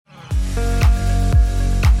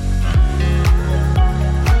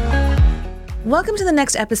Welcome to the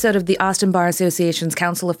next episode of the Austin Bar Association's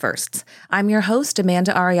Council of Firsts. I'm your host,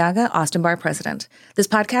 Amanda Arriaga, Austin Bar President. This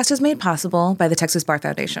podcast is made possible by the Texas Bar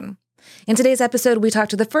Foundation. In today's episode, we talk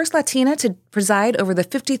to the first Latina to preside over the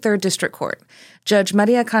 53rd District Court. Judge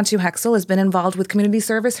Maria Cantú Hexsel has been involved with community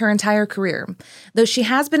service her entire career. Though she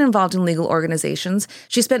has been involved in legal organizations,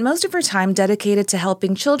 she spent most of her time dedicated to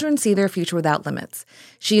helping children see their future without limits.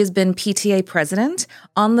 She has been PTA president,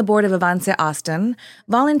 on the board of Avance Austin,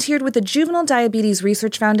 volunteered with the Juvenile Diabetes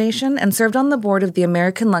Research Foundation, and served on the board of the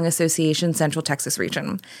American Lung Association Central Texas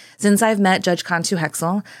region. Since I've met Judge Cantú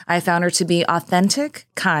Hexsel, I found her to be authentic,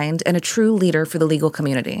 kind, and a true leader for the legal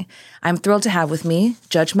community. I'm thrilled to have with me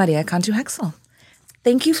Judge Maria Cantú Hexsel.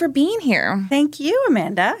 Thank you for being here. Thank you,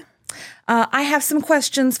 Amanda. I have some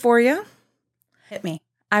questions for you. Hit me.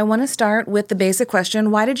 I want to start with the basic question.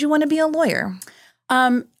 Why did you want to be a lawyer?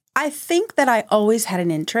 I think that I always had an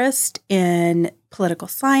interest in political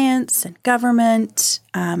science and government.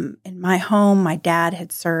 In my home, my dad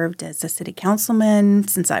had served as a city councilman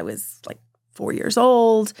since I was like 4 years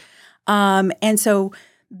old. And so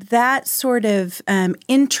that sort of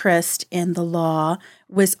interest in the law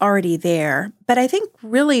was already there. But I think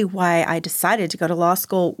really why I decided to go to law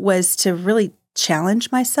school was to really challenge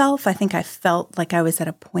myself. I think I felt like I was at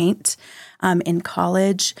a point in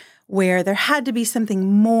college where there had to be something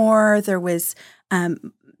more. There was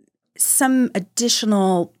some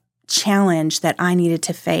additional challenge that I needed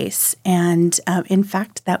to face. And in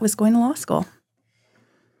fact, that was going to law school.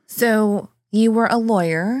 So you were a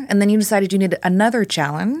lawyer, and then you decided you needed another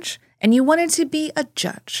challenge, and you wanted to be a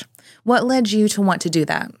judge. What led you to want to do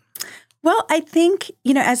that? Well, I think,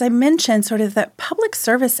 as I mentioned, sort of the public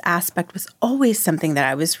service aspect was always something that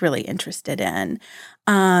I was really interested in.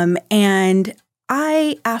 And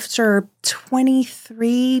I, after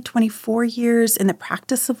 24 years in the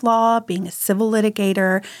practice of law, being a civil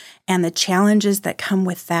litigator, and the challenges that come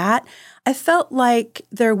with that, I felt like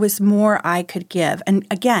there was more I could give. And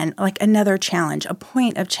again, like another challenge, a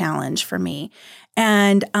point of challenge for me.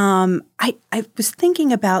 And I was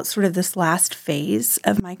thinking about sort of this last phase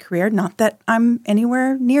of my career, not that I'm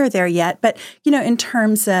anywhere near there yet, but, in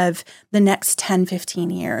terms of the next 10,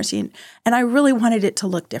 15 years. And I really wanted it to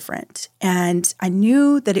look different. And I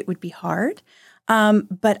knew that it would be hard,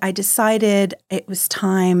 but I decided it was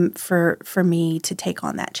time for me to take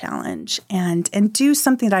on that challenge and do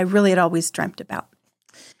something that I really had always dreamt about.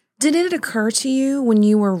 Did it occur to you when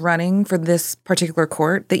you were running for this particular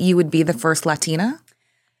court that you would be the first Latina?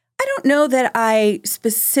 I don't know that I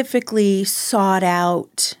specifically sought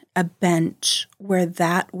out a bench where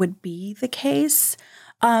that would be the case.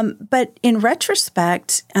 But in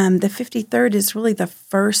retrospect, the 53rd is really the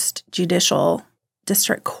first judicial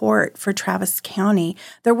district court for Travis County.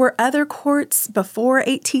 There were other courts before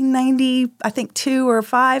 1890, I think 2 or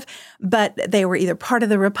 5, but they were either part of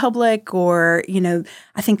the Republic or,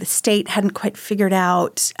 I think the state hadn't quite figured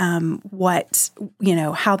out how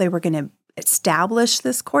they were going to establish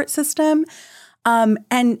this court system.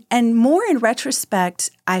 And more in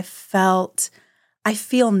retrospect, I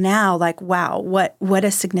feel now like, wow, what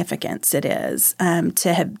a significance it is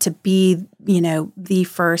to be, the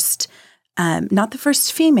first not the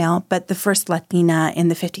first female, but the first Latina in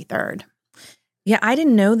the 53rd. Yeah, I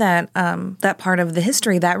didn't know that that part of the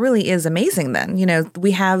history. That really is amazing then.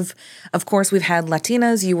 We've had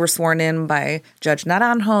Latinas. You were sworn in by Judge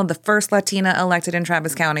Naranjo, the first Latina elected in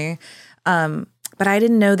Travis County. But I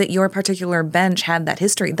didn't know that your particular bench had that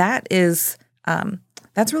history. That's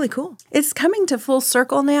really cool. It's coming to full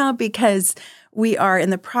circle now because we are in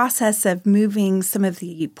the process of moving some of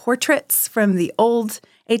the portraits from the old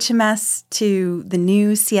HMS to the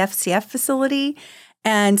new CFCF facility.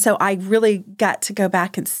 And so I really got to go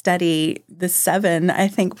back and study the 7, I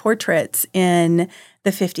think, portraits in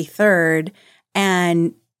the 53rd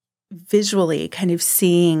and visually kind of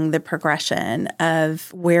seeing the progression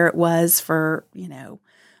of where it was for,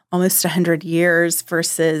 almost 100 years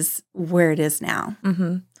versus where it is now.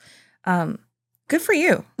 Mm-hmm. Good for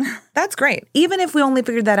you. That's great. Even if we only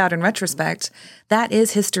figured that out in retrospect, that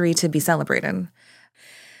is history to be celebrated.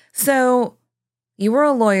 So you were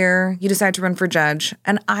a lawyer, you decided to run for judge,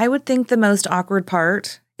 and I would think the most awkward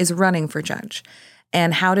part is running for judge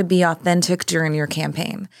and how to be authentic during your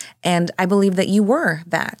campaign. And I believe that you were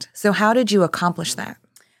that. So how did you accomplish that?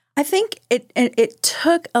 I think it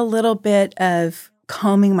took a little bit of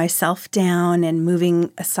calming myself down and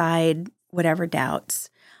moving aside whatever doubts.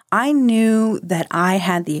 I knew that I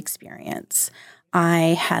had the experience.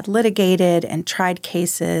 I had litigated and tried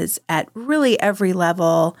cases at really every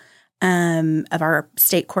level of our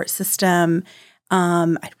state court system.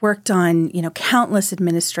 I'd worked on, countless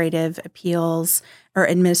administrative appeals or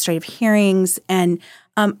administrative hearings, and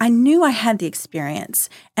I knew I had the experience,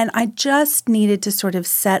 and I just needed to sort of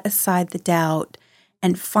set aside the doubt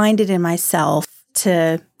and find it in myself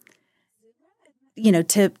to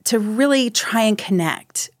really try and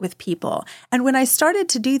connect with people. And when I started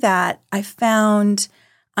to do that, I found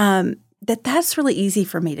that that's really easy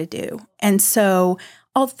for me to do. And so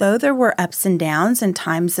although there were ups and downs and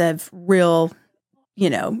times of real,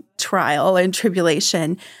 trial and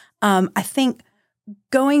tribulation, I think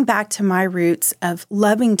going back to my roots of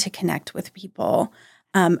loving to connect with people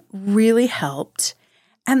really helped.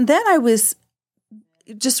 And then I was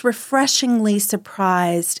just refreshingly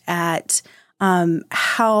surprised at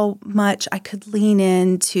how much I could lean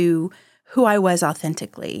into who I was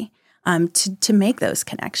authentically to make those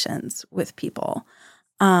connections with people.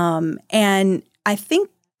 And I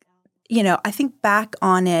think back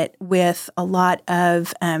on it with a lot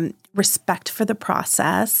of respect for the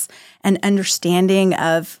process and understanding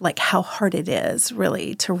of like how hard it is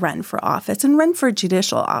really to run for office and run for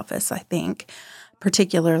judicial office, I think,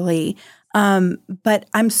 particularly. But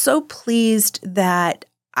I'm so pleased that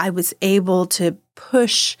I was able to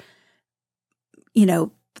push,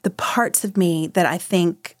 the parts of me that I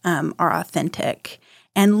think are authentic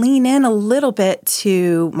and lean in a little bit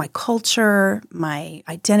to my culture, my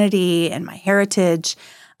identity, and my heritage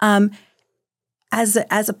as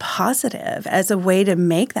a positive, as a way to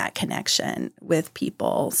make that connection with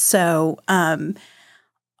people. So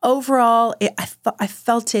overall, I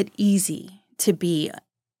felt it easy to be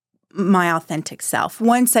my authentic self.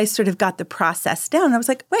 Once I sort of got the process down, I was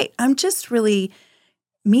like, wait, I'm just really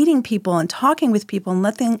meeting people and talking with people and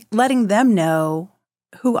letting them know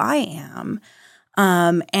who I am.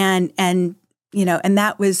 And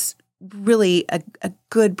that was really a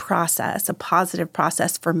good process, a positive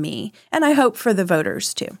process for me. And I hope for the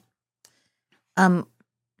voters too.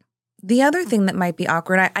 The other thing that might be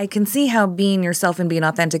awkward, I can see how being yourself and being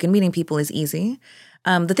authentic and meeting people is easy.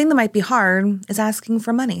 The thing that might be hard is asking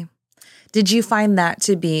for money. Did you find that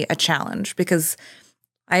to be a challenge? Because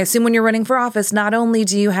I assume when you're running for office, not only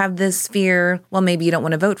do you have this fear, well, maybe you don't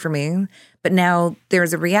want to vote for me, but now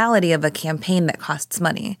there's a reality of a campaign that costs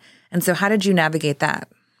money. And so how did you navigate that?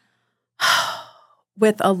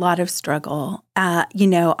 With a lot of struggle. I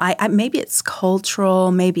maybe it's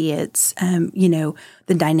cultural, maybe it's, the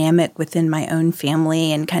dynamic within my own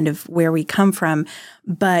family and kind of where we come from.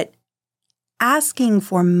 But asking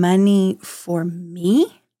for money for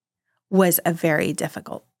me was a very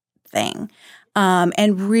difficult thing.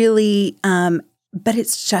 And really, but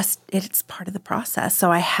it's part of the process.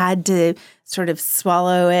 So I had to sort of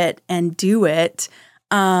swallow it and do it.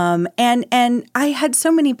 And I had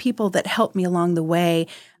so many people that helped me along the way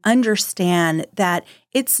understand that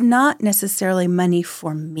it's not necessarily money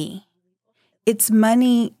for me. It's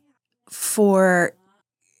money for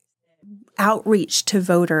outreach to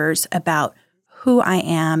voters about who I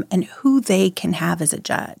am and who they can have as a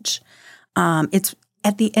judge. It's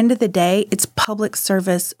at the end of the day, it's public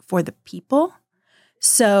service for the people.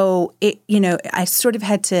 So I sort of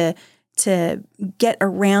had to get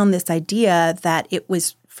around this idea that it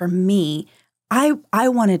was for me. I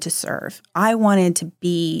wanted to serve. I wanted to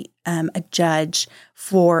be a judge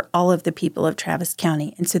for all of the people of Travis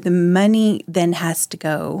County. And so the money then has to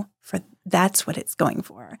go for, that's what it's going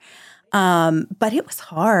for. But it was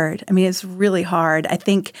hard. I mean, it's really hard. I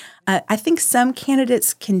think some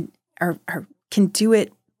candidates can do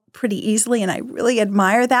it pretty easily, and I really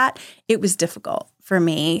admire that. It was difficult for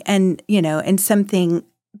me, and something,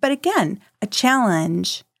 but again, a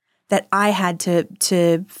challenge that I had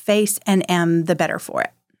to face and am the better for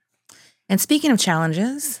it. And speaking of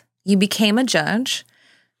challenges, you became a judge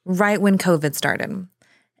right when COVID started,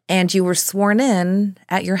 and you were sworn in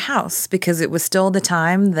at your house because it was still the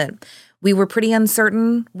time that we were pretty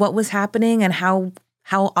uncertain what was happening and how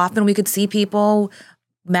often we could see people.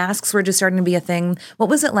 Masks were just starting to be a thing. What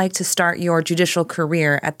was it like to start your judicial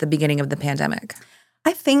career at the beginning of the pandemic?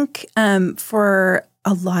 I think for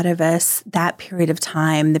a lot of us, that period of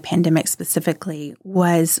time, the pandemic specifically,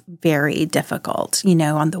 was very difficult.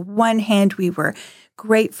 On the one hand, we were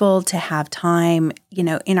grateful to have time,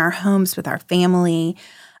 in our homes with our family.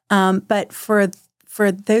 But for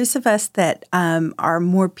those of us that are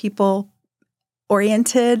more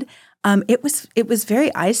people-oriented, it was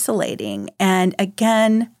very isolating. And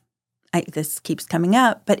again, this keeps coming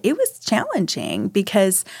up, but it was challenging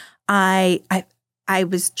because I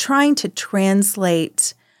was trying to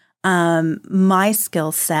translate my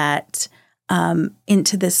skill set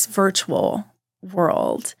into this virtual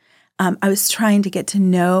world. I was trying to get to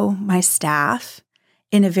know my staff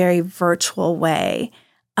in a very virtual way.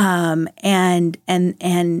 And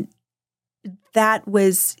that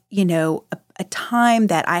was, a time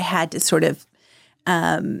that I had to sort of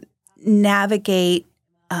navigate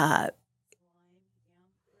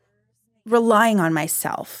relying on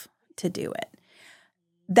myself to do it.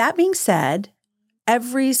 That being said,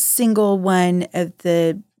 every single one of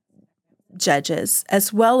the judges,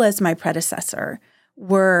 as well as my predecessor,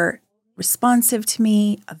 were responsive to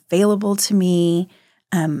me, available to me,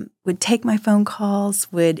 would take my phone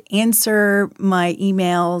calls, would answer my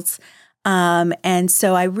emails. And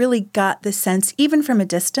so I really got the sense, even from a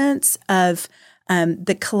distance, of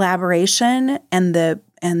the collaboration and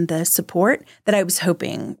the support that I was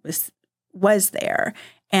hoping was there.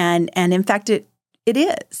 And in fact, it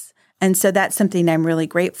is. And so that's something I'm really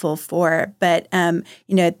grateful for. But,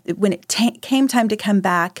 when it came time to come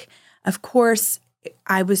back, of course,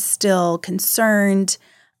 I was still concerned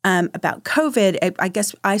about COVID. I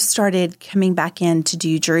guess I started coming back in to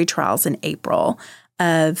do jury trials in April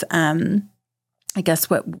of, I guess,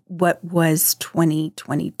 what was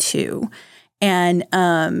 2022. And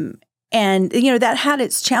that had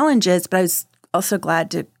its challenges, but I was also glad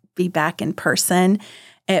to be back in person.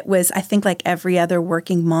 It was, I think, like every other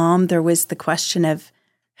working mom, there was the question of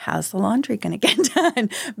how's the laundry going to get done?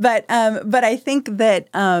 But I think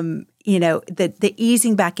that, the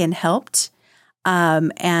easing back in helped.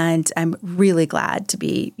 And I'm really glad to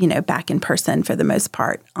be, back in person for the most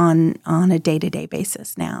part on a day-to-day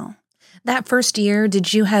basis now. That first year,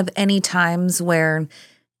 did you have any times where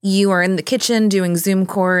you are in the kitchen doing Zoom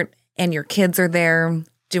court and your kids are there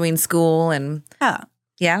doing school and...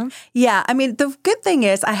 Yeah? Yeah. I mean, the good thing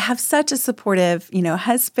is I have such a supportive,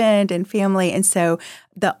 husband and family. And so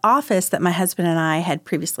the office that my husband and I had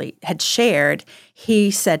previously shared,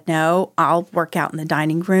 he said, no, I'll work out in the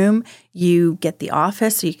dining room. You get the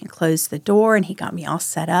office so you can close the door. And he got me all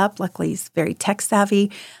set up. Luckily, he's very tech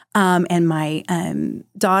savvy. And my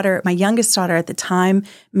daughter, my youngest daughter at the time,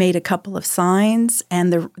 made a couple of signs.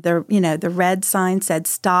 And the red sign said,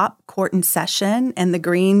 stop, court in session. And the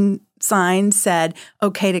green sign said,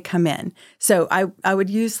 okay to come in. So I would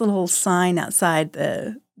use the little sign outside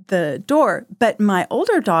the door. But my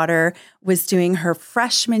older daughter was doing her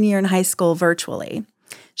freshman year in high school virtually.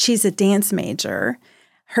 She's a dance major.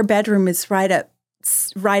 Her bedroom is right up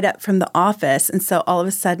from the office. And so all of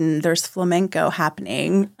a sudden there's flamenco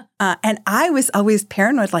happening. And I was always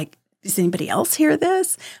paranoid, like, does anybody else hear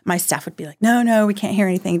this? My staff would be like, no, we can't hear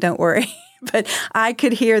anything. Don't worry. But I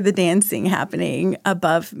could hear the dancing happening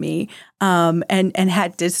above me, and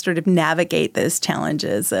had to sort of navigate those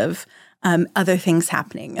challenges of other things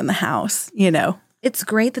happening in the house, It's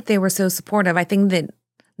great that they were so supportive. I think that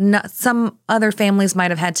some other families might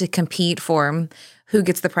have had to compete for who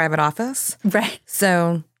gets the private office. Right.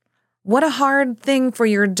 So what a hard thing for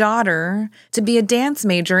your daughter to be a dance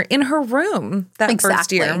major in her room that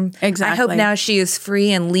first year. Exactly. I hope now she is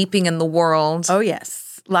free and leaping in the world. Oh, yes.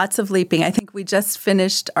 Lots of leaping. I think we just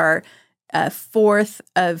finished our 4th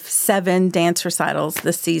of 7 dance recitals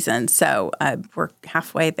this season. So we're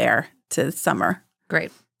halfway there to summer.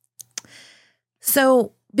 Great.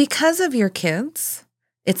 So because of your kids,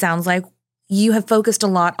 it sounds like you have focused a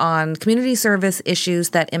lot on community service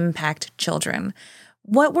issues that impact children.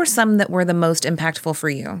 What were some that were the most impactful for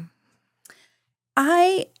you?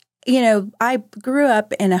 I grew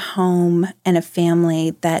up in a home and a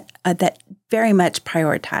family that very much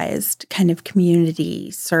prioritized kind of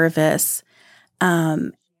community service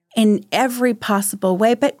in every possible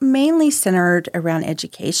way, but mainly centered around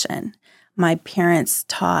education. My parents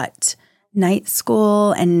taught night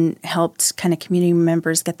school and helped kind of community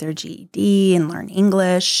members get their GED and learn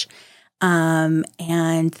English. And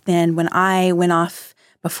then when I went off,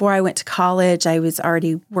 before I went to college, I was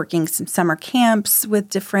already working some summer camps with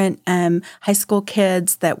different high school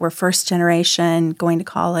kids that were first generation going to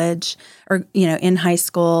college or, in high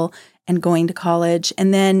school and going to college.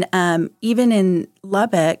 And then even in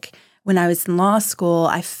Lubbock, when I was in law school,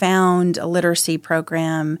 I found a literacy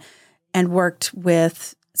program and worked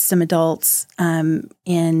with some adults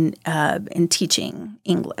in teaching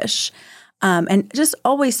English, and just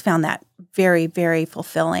always found that very, very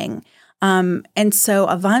fulfilling. And so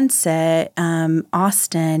Avance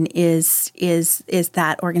Austin is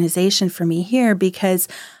that organization for me here because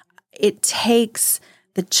it takes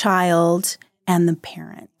the child and the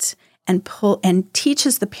parent and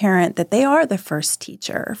teaches the parent that they are the first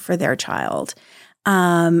teacher for their child.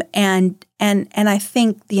 And I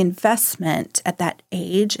think the investment at that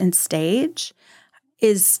age and stage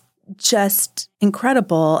is just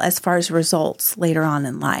incredible as far as results later on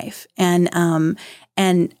in life. And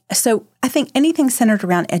And so I think anything centered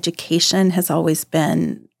around education has always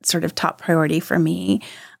been sort of top priority for me.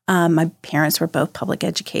 My parents were both public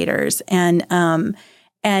educators, and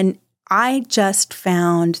I just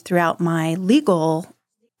found throughout my legal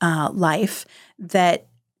life that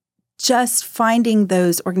just finding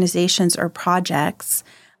those organizations or projects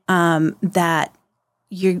that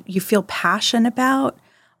you feel passionate about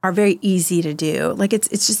are very easy to do. Like it's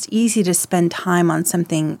just easy to spend time on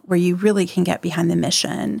something where you really can get behind the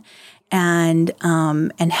mission and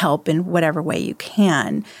help in whatever way you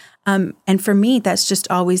can. And for me, that's just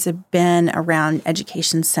always been around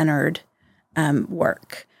education-centered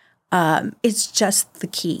work. It's just the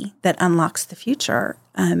key that unlocks the future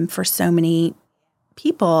for so many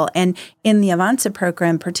people. And in the Avanza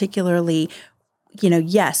program, particularly,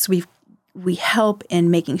 yes, we help in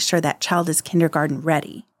making sure that child is kindergarten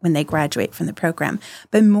ready when they graduate from the program.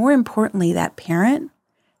 But more importantly, that parent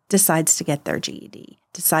decides to get their GED,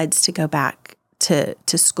 decides to go back to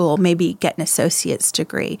school, maybe get an associate's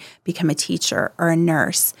degree, become a teacher or a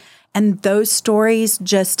nurse. And those stories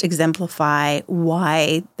just exemplify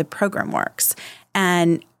why the program works.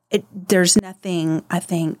 And there's nothing, I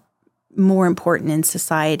think, more important in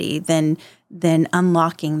society than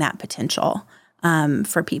unlocking that potential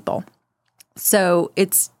for people. So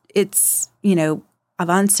it's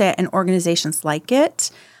Avanza and organizations like it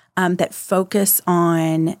that focus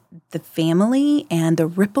on the family and the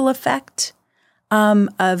ripple effect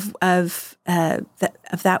of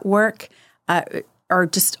that work are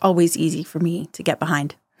just always easy for me to get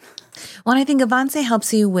behind. Well, I think Avanza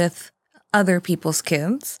helps you with other people's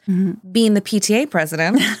kids. Mm-hmm. Being the PTA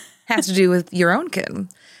president has to do with your own kid.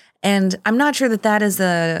 And I'm not sure that is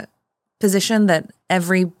a position that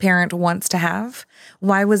every parent wants to have.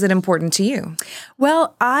 Why was it important to you?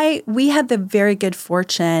 Well, we had the very good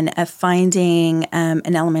fortune of finding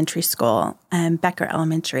an elementary school, Becker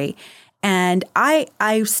Elementary. And I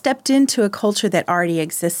stepped into a culture that already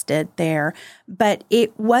existed there, but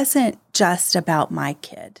it wasn't just about my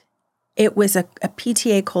kid. It was a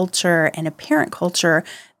PTA culture and a parent culture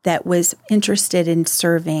that was interested in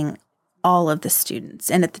serving all of the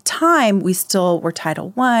students. And at the time, we still were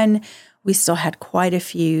Title I. We still had quite a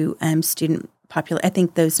few student population. I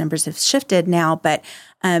think those numbers have shifted now, but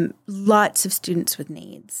lots of students with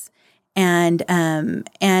needs. And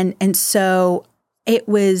so it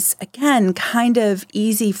was, again, kind of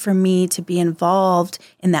easy for me to be involved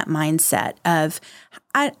in that mindset of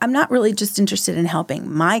I'm not really just interested in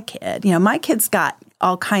helping my kid. My kid's got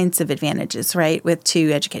all kinds of advantages, right, with two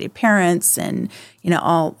educated parents and,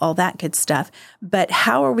 all that good stuff. But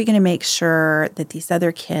how are we going to make sure that these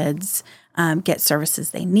other kids get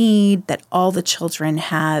services they need, that all the children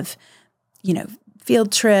have,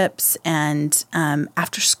 field trips and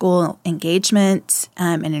after-school engagement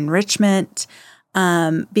and enrichment,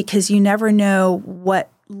 because you never know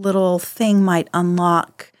what little thing might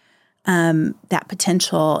unlock that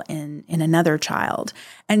potential in another child.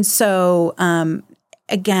 And so,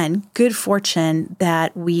 again, good fortune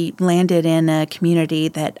that we landed in a community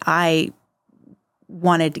that I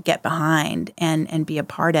wanted to get behind and be a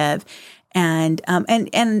part of. And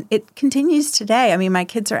it continues today. I mean, my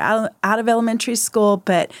kids are out of elementary school,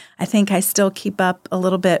 but I think I still keep up a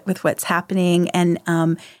little bit with what's happening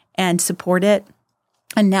and support it.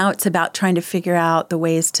 And now it's about trying to figure out the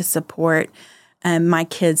ways to support my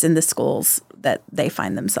kids in the schools that they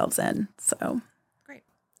find themselves in. So, great.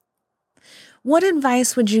 What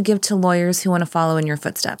advice would you give to lawyers who want to follow in your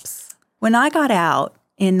footsteps? When I got out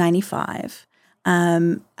in 95,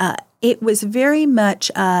 it was very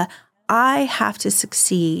much I have to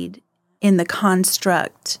succeed in the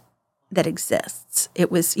construct that exists.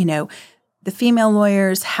 It was, the female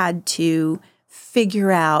lawyers had to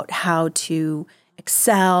figure out how to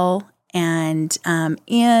excel and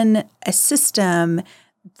in a system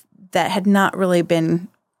that had not really been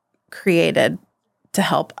created to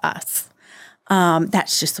help us.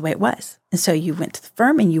 That's just the way it was. And so you went to the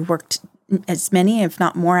firm and you worked as many, if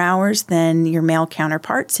not more hours than your male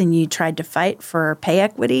counterparts, and you tried to fight for pay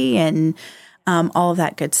equity and all of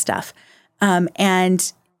that good stuff.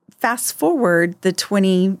 And fast forward the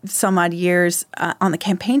 20 some odd years on the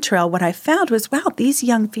campaign trail, what I found was, wow, these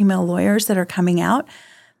young female lawyers that are coming out,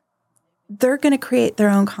 they're going to create their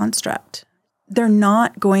own construct. They're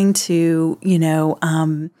not going to,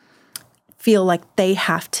 feel like they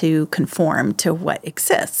have to conform to what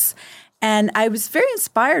exists. And I was very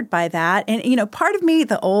inspired by that. And, part of me,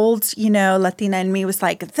 the old, Latina in me was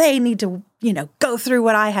like, they need to, go through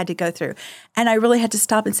what I had to go through. And I really had to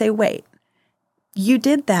stop and say, wait, you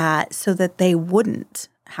did that so that they wouldn't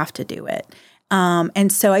have to do it.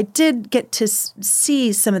 And so I did get to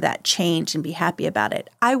see some of that change and be happy about it.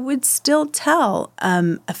 I would still tell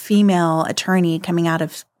a female attorney coming out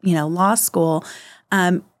of law school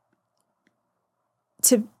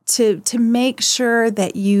to make sure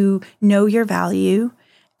that you know your value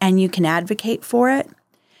and you can advocate for it.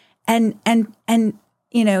 And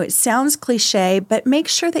it sounds cliche, but make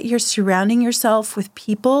sure that you're surrounding yourself with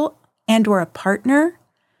people and or a partner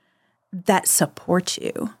that support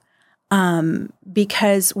you.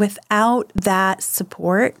 Because without that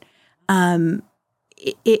support,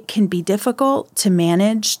 it can be difficult to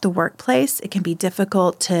manage the workplace. It can be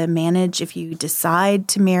difficult to manage if you decide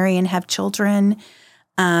to marry and have children.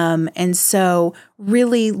 And so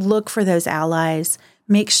really look for those allies.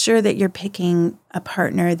 Make sure that you're picking a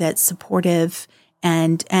partner that's supportive,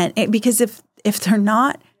 and because if they're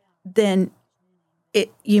not, then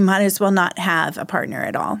you might as well not have a partner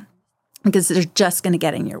at all, because they're just going to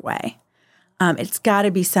get in your way. It's got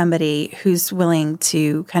to be somebody who's willing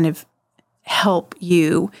to kind of help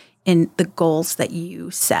you in the goals that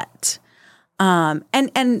you set.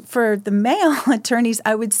 And for the male attorneys,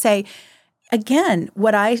 I would say, again,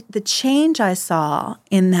 the change I saw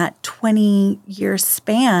in that 20-year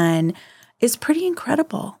span is pretty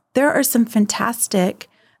incredible. There are some fantastic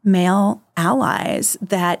male allies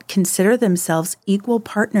that consider themselves equal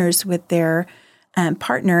partners with their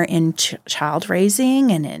partner in child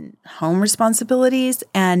raising and in home responsibilities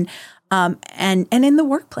and in the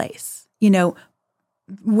workplace.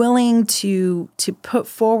 Willing to put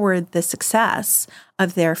forward the success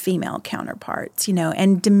of their female counterparts,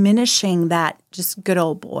 and diminishing that just good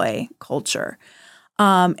old boy culture.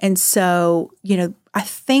 And so, I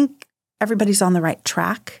think everybody's on the right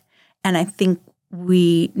track, and I think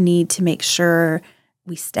we need to make sure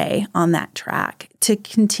we stay on that track to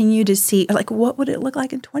continue to see, what would it look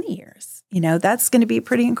like in 20 years? That's going to be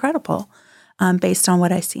pretty incredible based on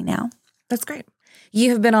what I see now. That's great.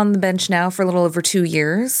 You have been on the bench now for a little over 2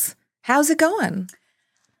 years. How's it going?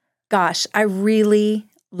 Gosh, I really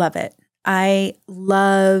love it. I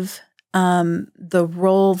love the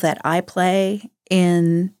role that I play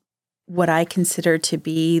in what I consider to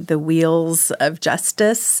be the wheels of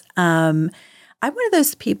justice. I'm one of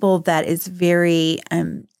those people that is very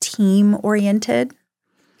team-oriented.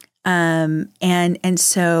 And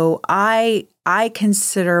so I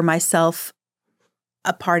consider myself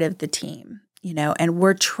a part of the team. And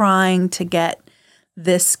we're trying to get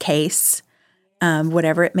this case,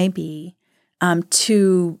 whatever it may be,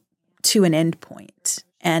 to an end point.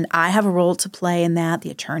 And I have a role to play in that.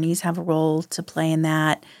 The attorneys have a role to play in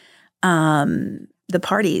that. The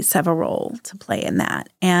parties have a role to play in that.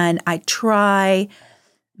 And I try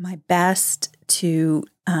my best to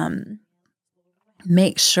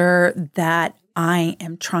make sure that I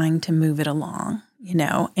am trying to move it along,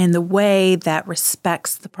 in the way that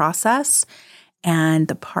respects the process and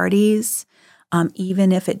the parties,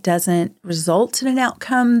 even if it doesn't result in an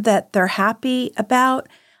outcome that they're happy about.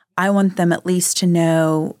 I want them at least to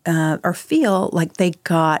know or feel like they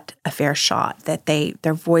got a fair shot, that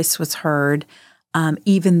their voice was heard,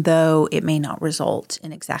 even though it may not result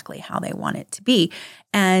in exactly how they want it to be.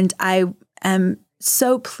 And I am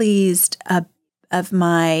so pleased of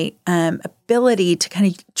my ability to kind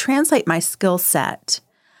of translate my skill set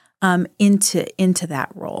into that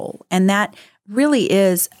role. And that really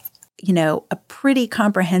is, a pretty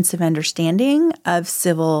comprehensive understanding of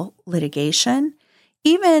civil litigation,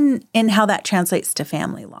 even in how that translates to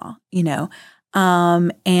family law,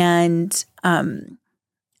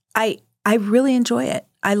 I really enjoy it.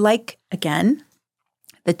 I like, again,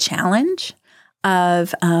 the challenge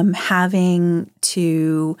of having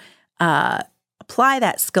to apply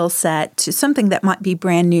that skill set to something that might be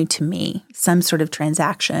brand new to me, some sort of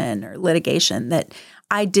transaction or litigation that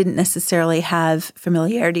I didn't necessarily have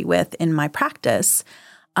familiarity with in my practice.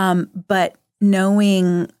 But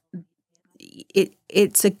knowing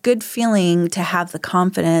it's a good feeling to have the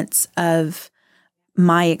confidence of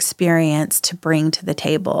my experience to bring to the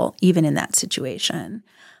table, even in that situation.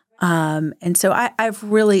 And so I've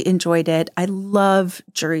really enjoyed it. I love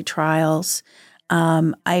jury trials.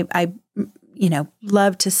 I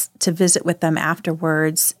love to visit with them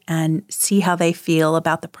afterwards and see how they feel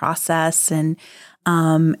about the process, and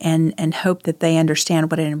hope that they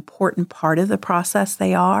understand what an important part of the process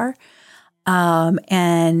they are.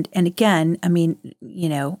 And again, I mean,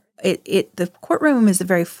 the courtroom is a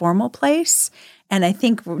very formal place. And I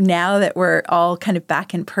think now that we're all kind of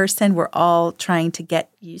back in person, we're all trying to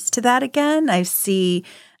get used to that again. I see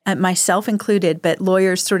myself included, but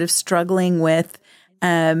lawyers sort of struggling with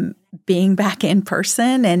being back in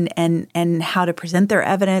person and how to present their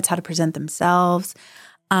evidence, how to present themselves.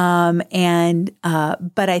 But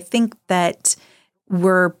I think that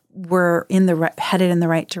we're headed in the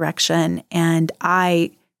right direction, and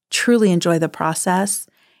I truly enjoy the process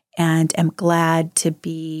and am glad to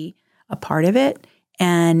be a part of it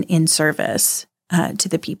and in service to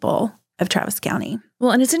the people of Travis County.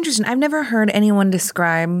 Well, and it's interesting. I've never heard anyone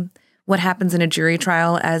describe what happens in a jury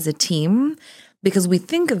trial as a team, because we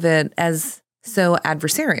think of it as so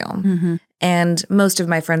adversarial. Mm-hmm. And most of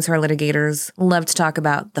my friends who are litigators love to talk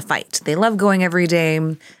about the fight. They love going every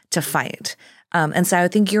day to fight. And so I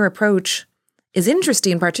think your approach is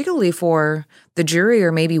interesting, particularly for the jury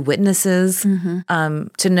or maybe witnesses,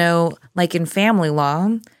 to know, like in family law,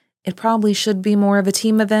 it probably should be more of a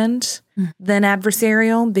team event than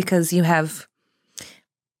adversarial, because you have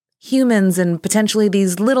humans and potentially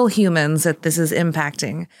these little humans that this is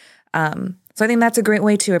impacting. So I think that's a great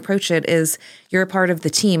way to approach it, is you're a part of the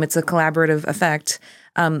team. It's a collaborative effect,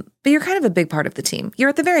 but you're kind of a big part of the team. You're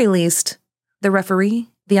at the very least the referee,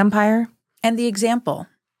 the umpire. And the example.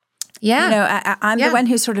 Yeah. I'm the one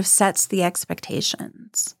who sort of sets the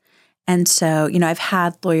expectations. And so, I've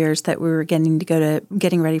had lawyers that we were getting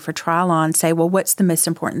ready for trial on say, well, what's the most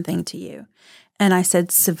important thing to you? And I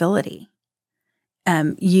said, civility.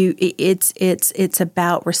 It's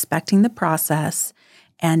about respecting the process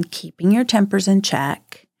and keeping your tempers in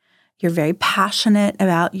check. You're very passionate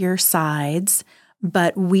about your sides,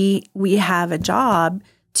 but we have a job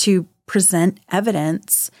to present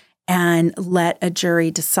evidence and let a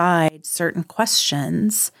jury decide certain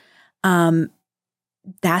questions.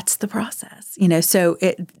 That's the process, So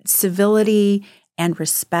civility and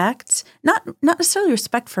respect, not necessarily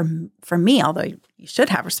respect for me, although you should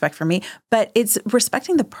have respect for me, but it's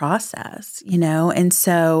respecting the process, And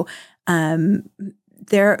so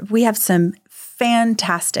we have some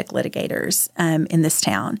fantastic litigators in this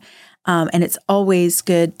town, and it's always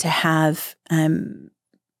good to have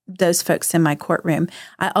those folks in my courtroom.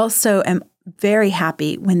 I also am very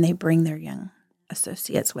happy when they bring their young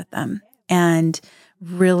associates with them and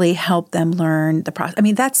really help them learn the process. I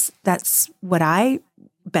mean, that's what I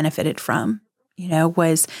benefited from,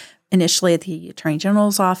 was initially at the Attorney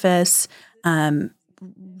General's office,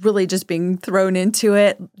 really just being thrown into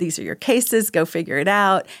it. These are your cases, go figure it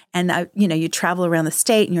out. And, you travel around the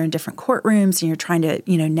state and you're in different courtrooms and you're trying to,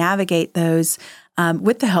 navigate those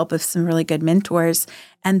with the help of some really good mentors.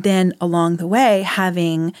 And then along the way,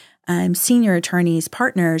 having senior attorneys,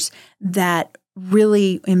 partners that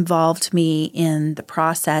really involved me in the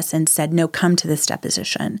process and said, no, come to this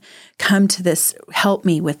deposition, come to this, help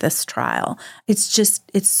me with this trial.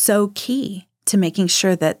 It's so key to making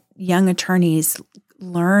sure that young attorneys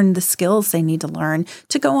learn the skills they need to learn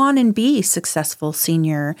to go on and be successful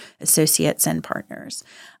senior associates and partners.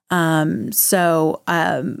 So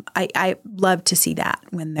I love to see that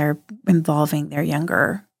when they're involving their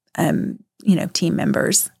younger, team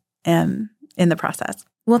members in the process.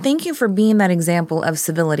 Well, thank you for being that example of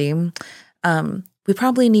civility. We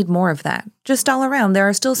probably need more of that, just all around. There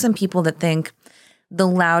are still some people that think the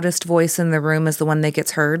loudest voice in the room is the one that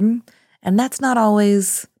gets heard. And that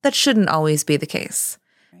shouldn't always be the case.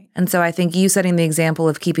 Right. And so I think you setting the example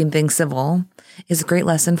of keeping things civil is a great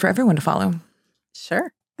lesson for everyone to follow.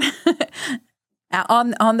 Sure.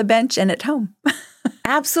 on the bench and at home.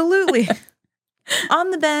 Absolutely. On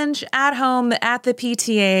the bench, at home, at the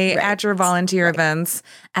PTA, right. At your volunteer events,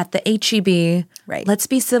 at the HEB. Right. Let's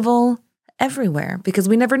be civil everywhere, because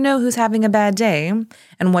we never know who's having a bad day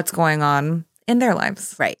and what's going on in their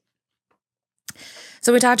lives. Right.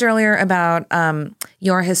 So we talked earlier about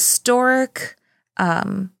your historic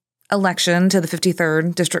election to the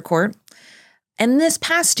 53rd District Court. And this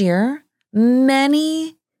past year,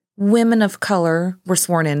 many women of color were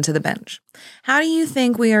sworn into the bench. How do you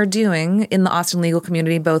think we are doing in the Austin legal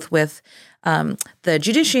community, both with the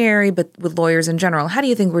judiciary, but with lawyers in general? How do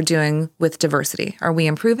you think we're doing with diversity? Are we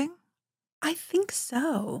improving? I think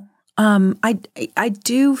so. I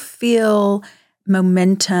do feel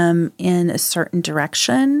momentum in a certain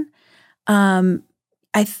direction.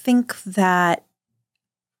 I think that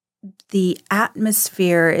the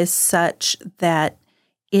atmosphere is such that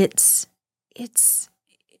it's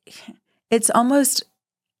almost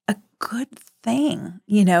a good thing,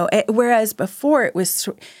 whereas before it was,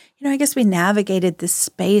 I guess we navigated this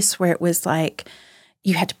space where it was like,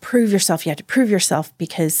 you had to prove yourself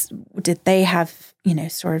because did they have,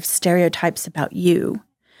 sort of stereotypes about you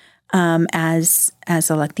as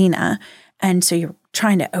a Latina. And so you're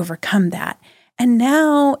trying to overcome that. And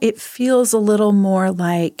now it feels a little more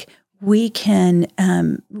like we can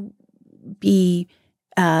we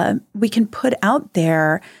can put out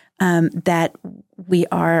there that we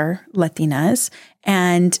are Latinas,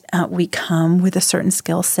 and we come with a certain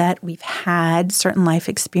skill set. We've had certain life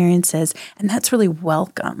experiences, and that's really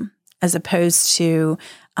welcome, as opposed to,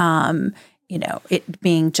 it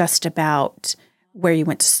being just about where you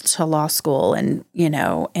went to law school and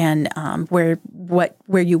where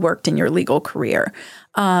you worked in your legal career.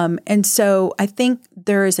 And so I think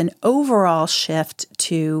there is an overall shift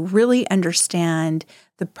to really understand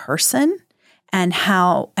the person and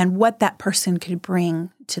what that person could bring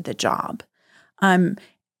to the job. And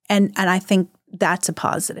I think that's a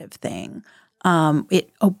positive thing. It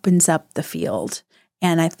opens up the field.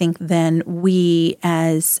 And I think then we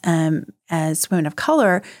as women of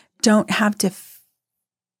color don't have to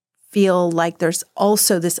feel like there's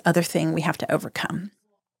also this other thing we have to overcome.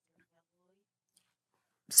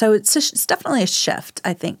 So it's definitely a shift,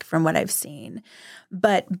 I think, from what I've seen.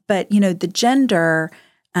 But the gender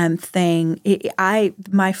thing, the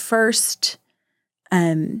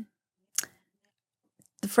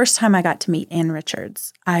first time I got to meet Ann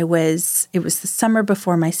Richards, it was the summer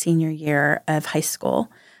before my senior year of high school.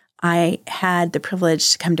 I had the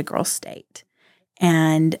privilege to come to Girl State.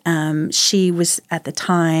 And she was at the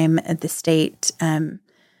time the state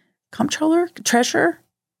treasurer.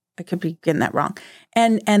 I could be getting that wrong.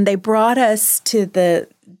 And they brought us to the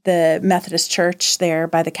Methodist church there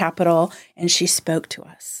by the Capitol, and she spoke to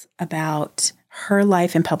us about her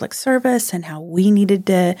life in public service and how we needed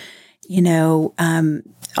to,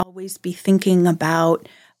 always be thinking about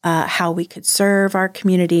how we could serve our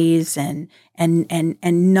communities and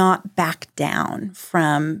not back down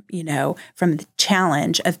from the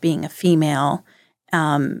challenge of being a female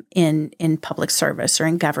in public service or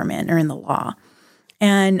in government or in the law.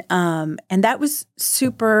 And that was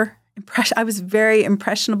super I was very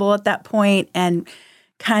impressionable at that point and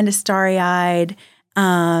kind of starry-eyed.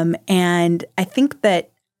 And I think that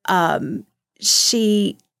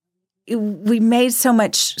we made so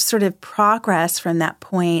much sort of progress from that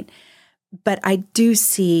point, but I do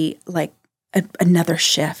see like another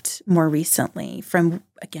shift more recently from,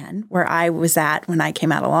 again, where I was at when I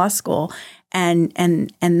came out of law school. And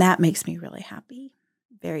that makes me really happy.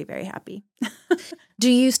 Very, very happy. Do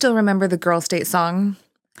you still remember the Girl State song?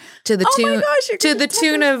 To the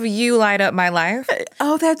tune of "You Light Up My Life."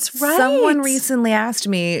 Oh, that's right. Someone recently asked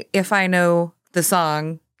me if I know the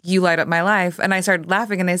song "You Light Up My Life," and I started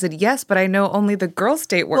laughing, and I said, "Yes, but I know only the Girl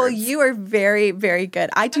State words." Well, you are very, very good.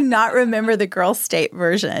 I do not remember the Girl State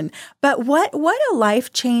version, but what a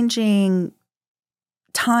life-changing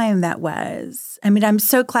time that was. I mean, I'm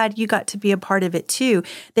so glad you got to be a part of it too.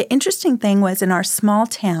 The interesting thing was in our small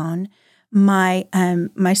town,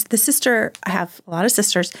 the sister, I have a lot of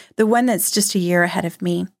sisters, the one that's just a year ahead of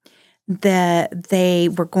me, they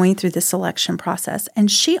were going through the selection process. And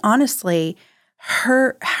she honestly,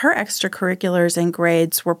 her extracurriculars and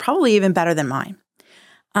grades were probably even better than mine.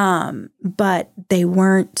 But they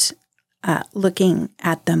weren't looking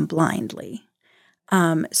at them blindly.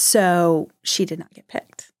 So she did not get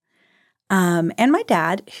picked. And my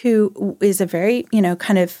dad, who is a very,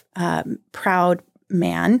 kind of proud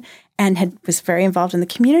man and was very involved in the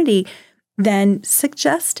community, then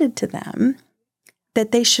suggested to them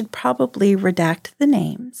that they should probably redact the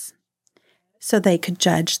names so they could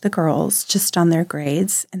judge the girls just on their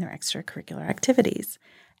grades and their extracurricular activities.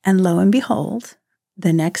 And lo and behold,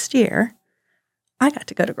 the next year, I got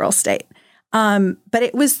to go to Girl State. But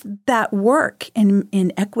it was that work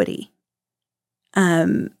in equity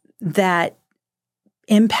that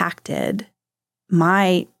impacted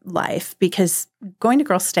my life, because going to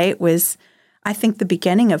Girl State was, I think, the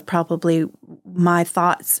beginning of probably my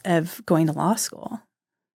thoughts of going to law school.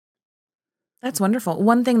 That's wonderful.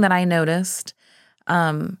 One thing that I noticed,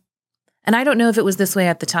 and I don't know if it was this way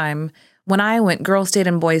at the time, when I went, Girl State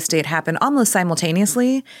and Boys State happened almost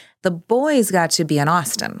simultaneously. The boys got to be in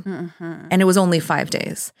Austin, and it was only 5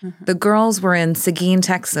 days. The girls were in Seguin,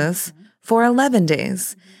 Texas, for 11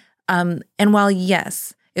 days. And while,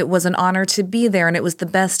 yes, it was an honor to be there, and it was the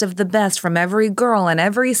best of the best from every girl in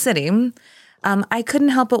every city, I couldn't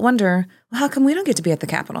help but wonder, well, how come we don't get to be at the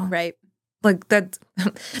Capitol? Right. Like that,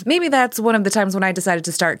 maybe that's one of the times when I decided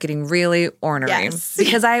to start getting really ornery. Yes.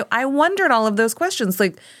 Because I wondered all of those questions.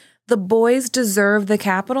 Like, the boys deserve the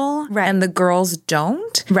Capitol, right, and the girls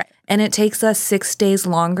don't. Right. And it takes us 6 days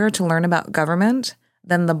longer to learn about government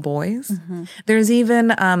than the boys. There's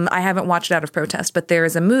even, I haven't watched it out of protest, but there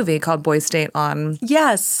is a movie called Boys State on Apple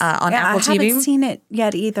TV. I haven't seen it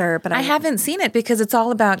yet either. But I haven't seen it because it's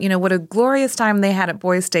all about, what a glorious time they had at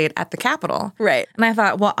Boys State at the Capitol. Right. And I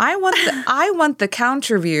thought, well, I want the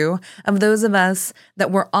counter view of those of us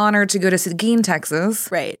that were honored to go to Seguin, Texas.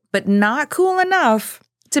 Right. But not cool enough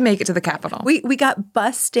to make it to the Capitol. We got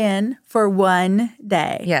bussed in for one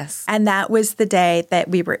day. Yes. And that was the day that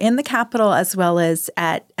we were in the Capitol as well as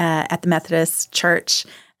at the Methodist Church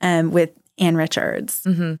with Ann Richards.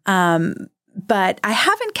 But I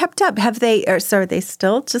haven't kept up. Have they, or so are they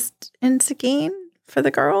still just in Seguin for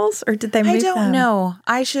the girls, or did they move them? I don't know.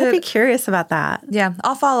 I'd be curious about that. Yeah,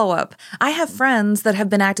 I'll follow up. I have friends that have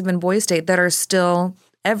been active in Boys State that are still,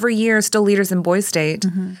 every year, still leaders in Boys State.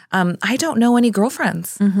 I don't know any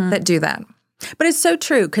girlfriends that do that. But it's so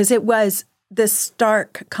true because it was the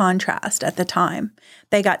stark contrast at the time.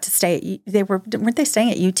 They got to stay, weren't they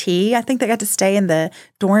staying at UT? I think they got to stay in the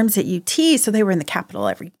dorms at UT. So they were in the Capitol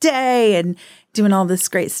every day and doing all this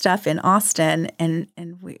great stuff in Austin. And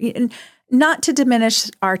not to diminish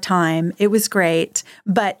our time, it was great.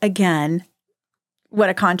 But again, what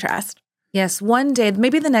a contrast. Yes, one day,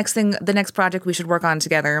 maybe the next project we should work on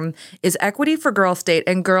together is equity for Girl State,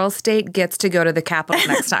 and Girl State gets to go to the Capitol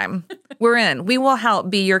next time. We're in. We will help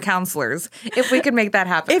be your counselors if we can make that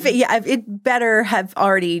happen. It better have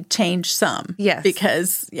already changed some. Yes.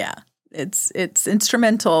 Because, it's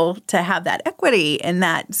instrumental to have that equity in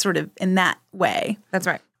that way. That's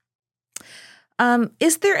right.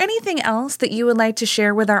 Is there anything else that you would like to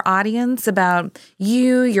share with our audience about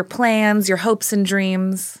you, your plans, your hopes and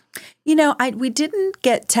dreams? We didn't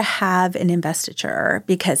get to have an investiture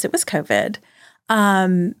because it was COVID.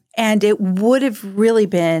 And it would have really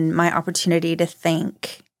been my opportunity to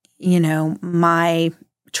thank, my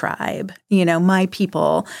tribe, my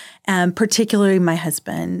people, particularly my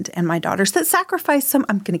husband and my daughters that sacrificed some,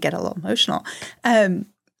 I'm going to get a little emotional, that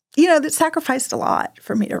sacrificed a lot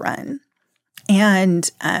for me to run.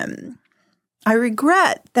 And I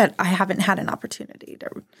regret that I haven't had an opportunity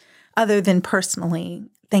to, other than personally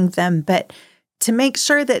thank them, but to make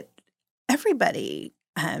sure that everybody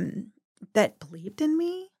that believed in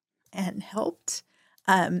me and helped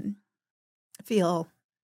feel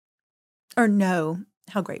or know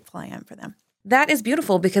how grateful I am for them. That is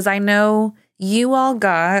beautiful because I know you all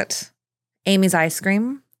got Amy's ice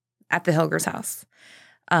cream at the Hilger's house.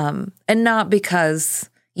 And not because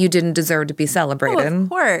you didn't deserve to be celebrated. Oh, of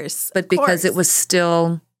course. But because it was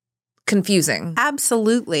still confusing.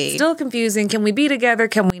 Absolutely. Still confusing. Can we be together?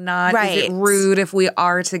 Can we not? Right. Is it rude if we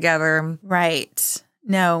are together? Right.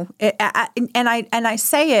 No. And I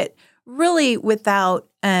say it really without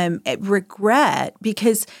regret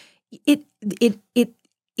because it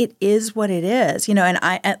is what it is, and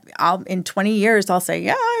I'll in 20 years I'll say,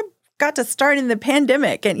 yeah, I got to start in the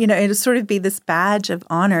pandemic, and it'll sort of be this badge of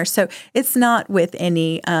honor. So it's not with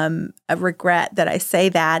any regret that I say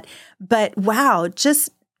that, but wow, just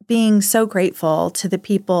being so grateful to the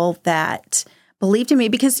people that believed in me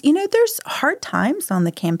because there's hard times on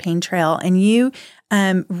the campaign trail, and you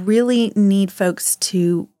really need folks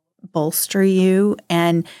to bolster you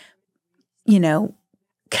and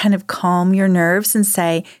kind of calm your nerves and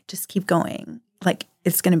say, just keep going. Like,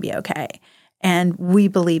 it's going to be okay. And we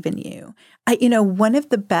believe in you. One of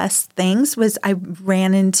the best things was I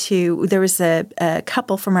ran into, there was a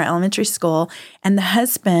couple from our elementary school, and the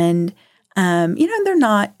husband, they're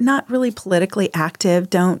not really politically active,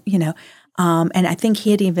 and I think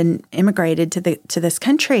he had even immigrated to this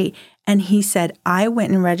country. And he said, I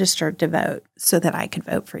went and registered to vote so that I could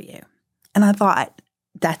vote for you. And I thought,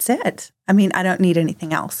 that's it. I don't need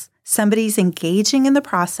anything else. Somebody's engaging in the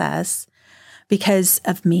process because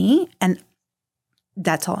of me, and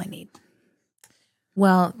that's all I need.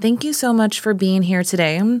 Well, thank you so much for being here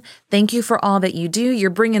today. Thank you for all that you do. You're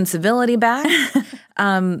bringing civility back.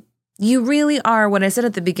 You really are, what I said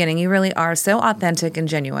at the beginning, you really are so authentic and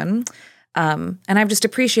genuine. And I've just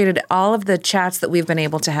appreciated all of the chats that we've been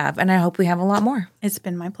able to have, and I hope we have a lot more. It's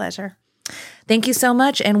been my pleasure. Thank you so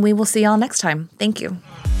much, and we will see y'all next time. Thank you.